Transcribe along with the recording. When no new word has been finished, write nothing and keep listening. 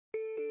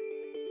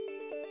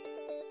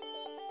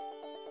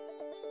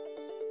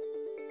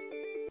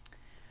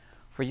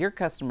For your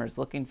customers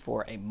looking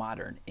for a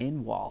modern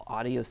in-wall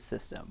audio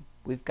system,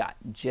 we've got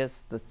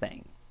just the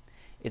thing.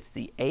 It's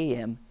the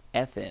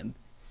AM/FM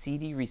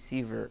CD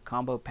receiver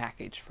combo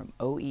package from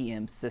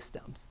OEM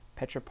Systems,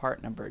 Petra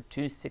part number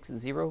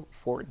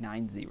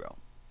 260490.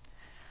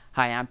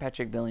 Hi, I'm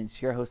Patrick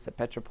Billings, your host at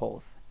Petra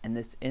Polls, and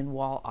this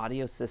in-wall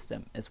audio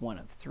system is one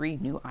of 3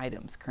 new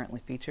items currently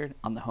featured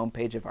on the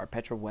homepage of our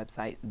Petra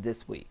website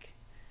this week.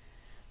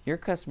 Your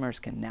customers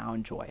can now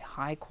enjoy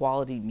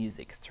high-quality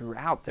music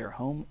throughout their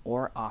home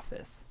or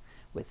office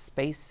with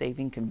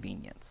space-saving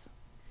convenience.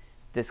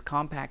 This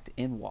compact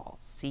in-wall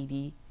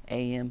CD,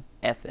 AM,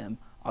 FM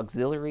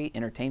auxiliary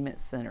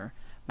entertainment center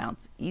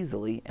mounts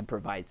easily and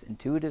provides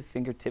intuitive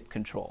fingertip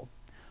control,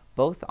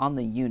 both on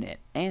the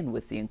unit and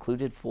with the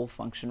included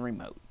full-function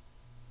remote.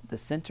 The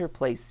center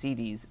plays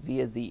CDs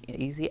via the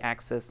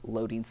easy-access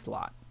loading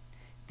slot.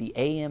 The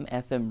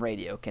AM/FM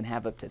radio can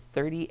have up to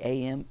 30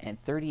 AM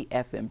and 30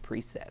 FM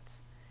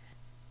presets.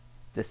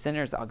 The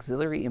center's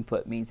auxiliary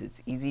input means it's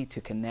easy to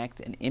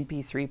connect an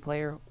MP3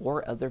 player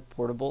or other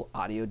portable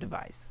audio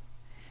device.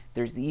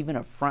 There's even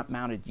a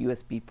front-mounted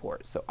USB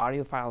port, so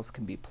audio files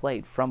can be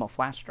played from a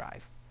flash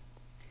drive.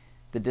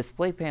 The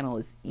display panel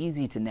is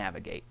easy to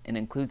navigate and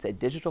includes a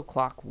digital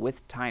clock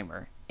with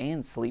timer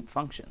and sleep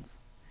functions.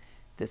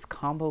 This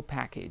combo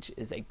package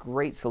is a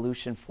great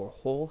solution for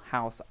whole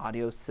house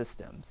audio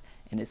systems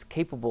and is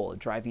capable of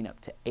driving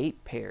up to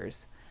 8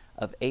 pairs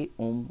of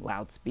 8-ohm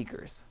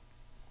loudspeakers.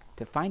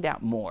 To find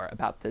out more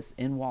about this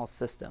in-wall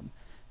system,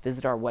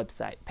 visit our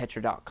website,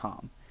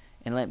 petra.com,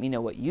 and let me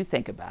know what you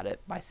think about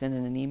it by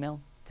sending an email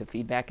to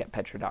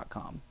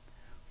feedback@petra.com.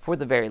 For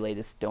the very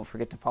latest, don't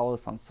forget to follow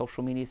us on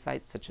social media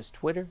sites such as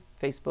Twitter,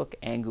 Facebook,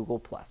 and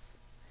Google+.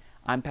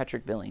 I'm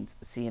Patrick Billings.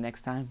 See you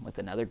next time with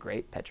another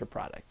great Petra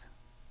product.